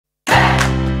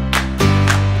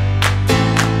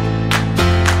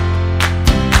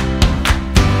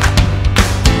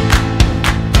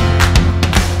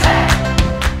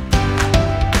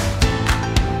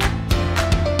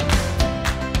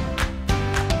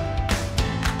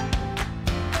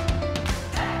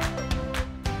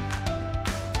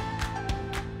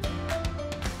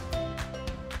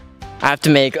I have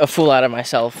to make a fool out of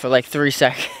myself for like 3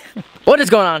 seconds. What is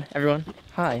going on, everyone?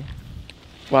 Hi.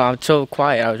 Wow, I'm so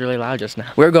quiet. I was really loud just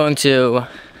now. We're going to,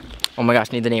 oh my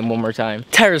gosh, need the name one more time.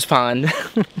 Terrace Pond.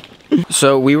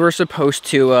 So we were supposed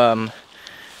to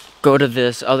go to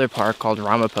this other park called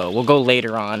Ramapo. We'll go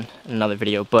later on in another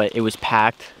video, but it was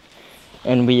packed.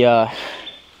 And we, there's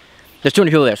too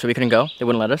many people there, so we couldn't go. They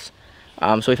wouldn't let us.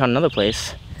 So we found another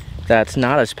place that's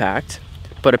not as packed,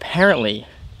 but apparently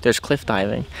there's cliff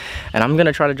diving. And I'm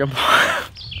gonna try to jump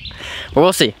off. But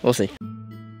we'll see, we'll see.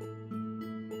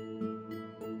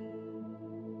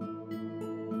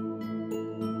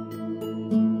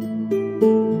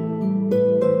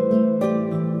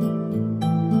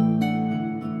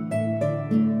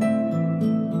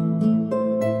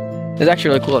 It's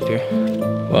actually really cool up here.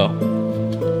 Whoa.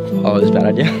 Oh, this is a bad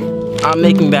idea. I'm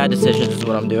making bad decisions is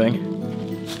what I'm doing.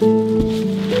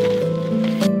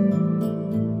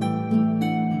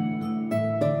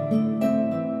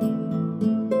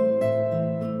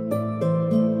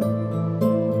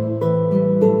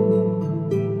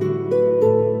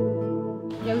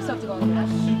 Yeah, we still have to go on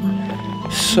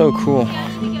that. So cool.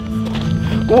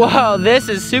 Wow, this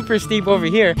is super steep over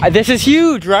here. This is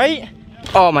huge, right?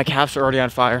 Oh, my calves are already on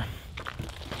fire.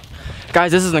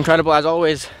 Guys, this is incredible as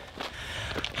always.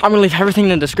 I'm gonna leave everything in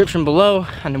the description below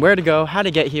on where to go, how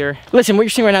to get here. Listen, what you're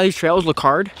seeing right now, these trails look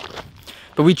hard,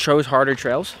 but we chose harder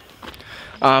trails.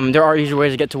 There are easier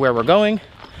ways to get to where we're going.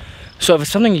 So if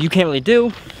it's something you can't really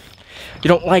do, you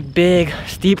don't like big,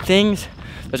 steep things,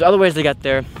 there's other ways to get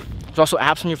there. There's also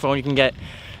apps on your phone you can get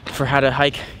for how to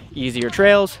hike easier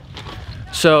trails.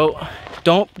 So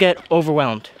don't get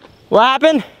overwhelmed. What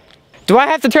happened? Do I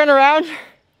have to turn around?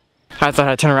 I thought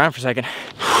I'd turn around for a second.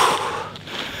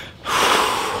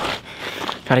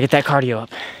 Gotta get that cardio up.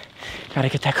 Gotta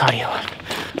get that cardio up.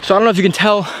 So I don't know if you can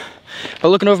tell by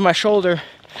looking over my shoulder,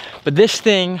 but this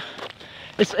thing,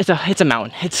 it's a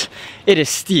mountain. It is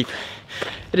steep.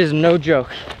 It is no joke.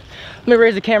 Let me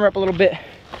raise the camera up a little bit.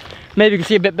 Maybe you can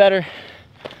see a bit better.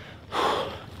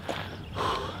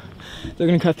 They're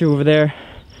gonna cut through over there.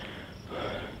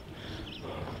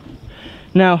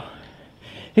 Now,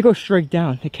 it goes straight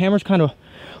down. The camera's kind of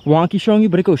wonky showing you,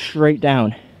 but it goes straight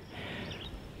down.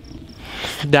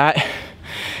 That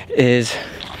is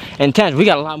intense. We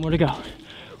got a lot more to go.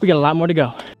 We got a lot more to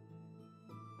go.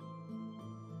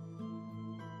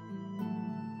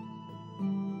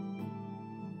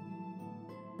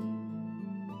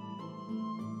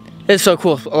 It's so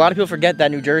cool. A lot of people forget that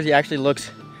New Jersey actually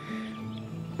looks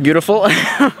beautiful.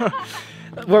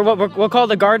 We're called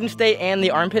the Garden State and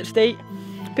the Armpit State.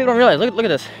 People don't realize, look at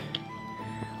this.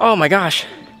 Oh my gosh.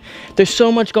 There's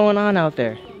so much going on out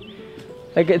there.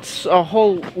 Like, it's a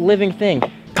whole living thing.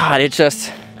 God, it's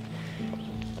just,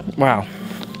 wow.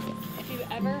 If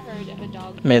you've ever heard of a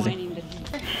dog amazing. whining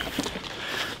to...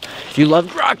 If you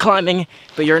love rock climbing,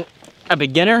 but you're a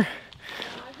beginner.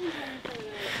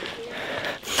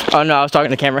 Oh no, I was talking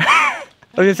to the camera. I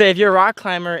was gonna say, if you're a rock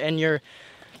climber and you're,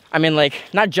 I mean, like,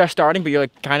 not just starting, but you're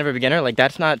like kind of a beginner, like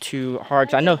that's not too hard.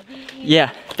 'Cause I know,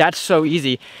 yeah, that's so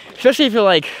easy. Especially if you're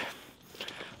like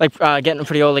getting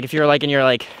pretty old. Like if you're like in your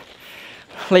like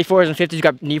late 40s and 50s, you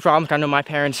got knee problems. I know my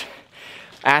parents,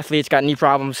 athletes, got knee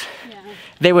problems. Yeah.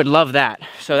 They would love that.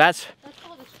 So that's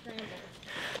called a scramble.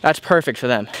 That's perfect for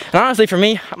them. And honestly, for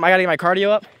me, I gotta get my cardio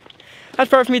up. That's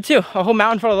perfect for me too. A whole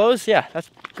mountain full of those, yeah,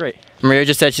 that's great. Maria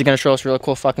just said she's gonna show us a really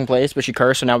cool fucking place, but she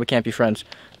cursed, so now we can't be friends.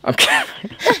 I'm kidding.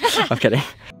 I'm kidding.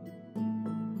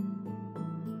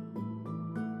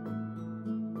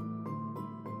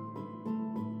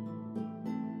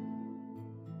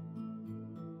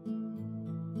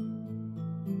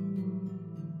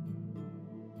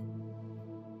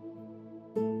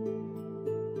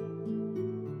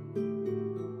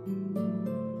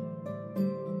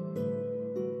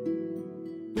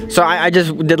 So I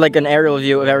just did like an aerial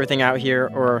view of everything out here,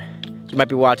 or you might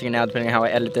be watching it now depending on how I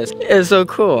edit this. It's so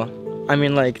cool. I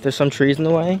mean, like, there's some trees in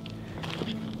the way,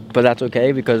 but that's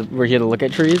okay because we're here to look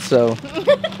at trees, so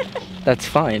that's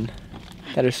fine.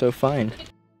 That is so fine.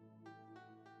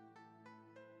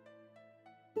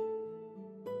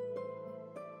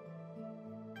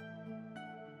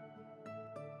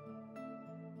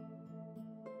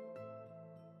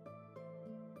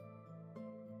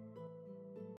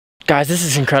 Guys, this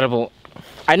is incredible.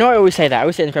 I know I always say that. I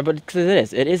always say incredible because it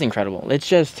is. It is incredible. It's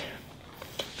just,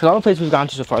 because all the places we've gone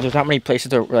to so far, there's not many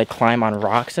places to like climb on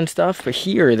rocks and stuff, but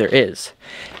here there is.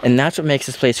 And that's what makes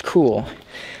this place cool.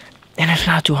 And it's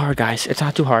not too hard, guys. It's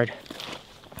not too hard.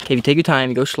 Okay, if you take your time,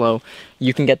 you go slow,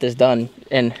 you can get this done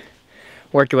and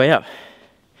work your way up.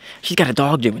 She's got a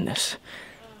dog doing this.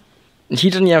 And she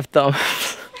doesn't even have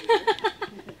thumbs.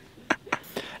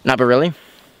 Not, but really?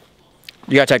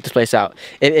 You gotta check this place out.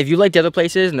 If you like the other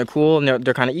places and they're cool and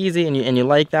they're kind of easy and you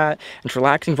like that and it's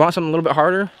relaxing, if you want something a little bit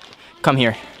harder, come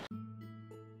here.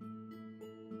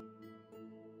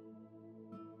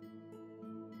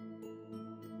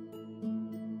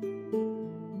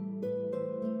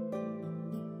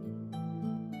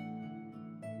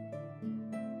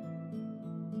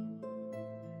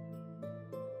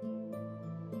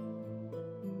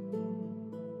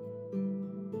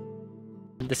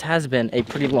 This has been a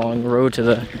pretty long road to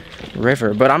the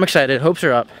river, but I'm excited. Hopes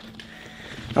are up.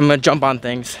 I'm gonna jump on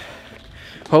things.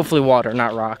 Hopefully water,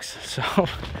 not rocks. So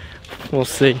we'll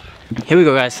see. Here we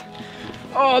go, guys.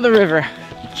 Oh, the river.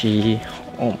 Gee,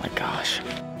 oh my gosh.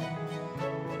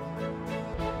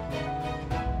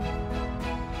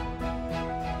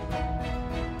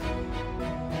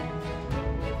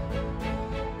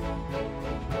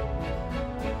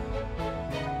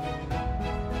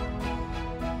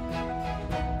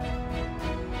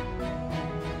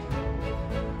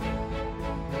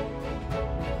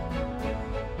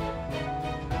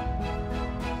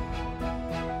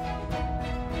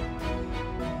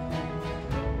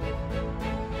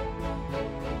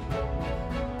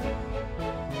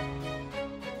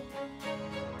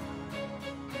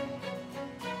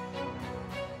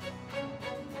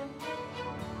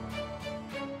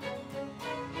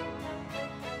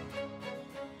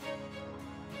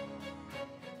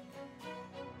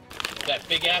 That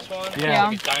big ass one? Yeah.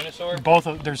 Like a dinosaur?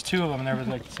 There's two of them and they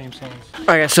were like the same size.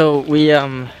 Okay, so we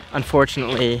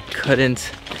unfortunately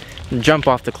couldn't jump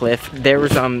off the cliff. There were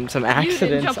some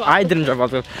accidents. I didn't jump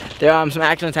off the cliff. There some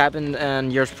accidents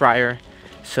happened years prior,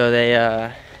 so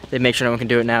they make sure no one can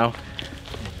do it now.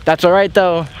 That's all right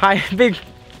though. Hi, big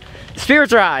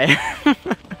spirits are high.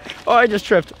 Oh, I just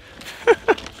tripped.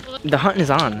 The hunt is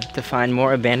on to find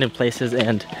more abandoned places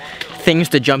and things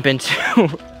to jump into.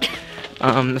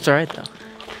 That's all right though.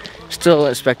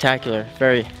 Still spectacular,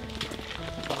 very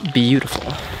beautiful.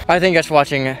 Thank you guys for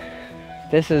watching.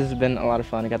 This has been a lot of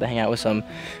fun. I got to hang out with some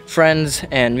friends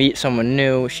and meet someone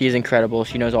new. She's incredible.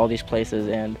 She knows all these places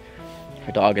and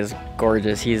her dog is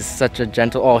gorgeous. He's such a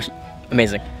gentle,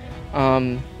 amazing.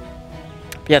 Yeah,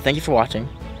 thank you for watching.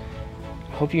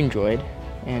 Hope you enjoyed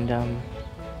and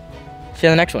see you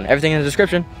in the next one. Everything in the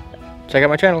description. Check out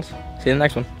my channels. See you in the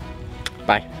next one.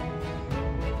 Bye.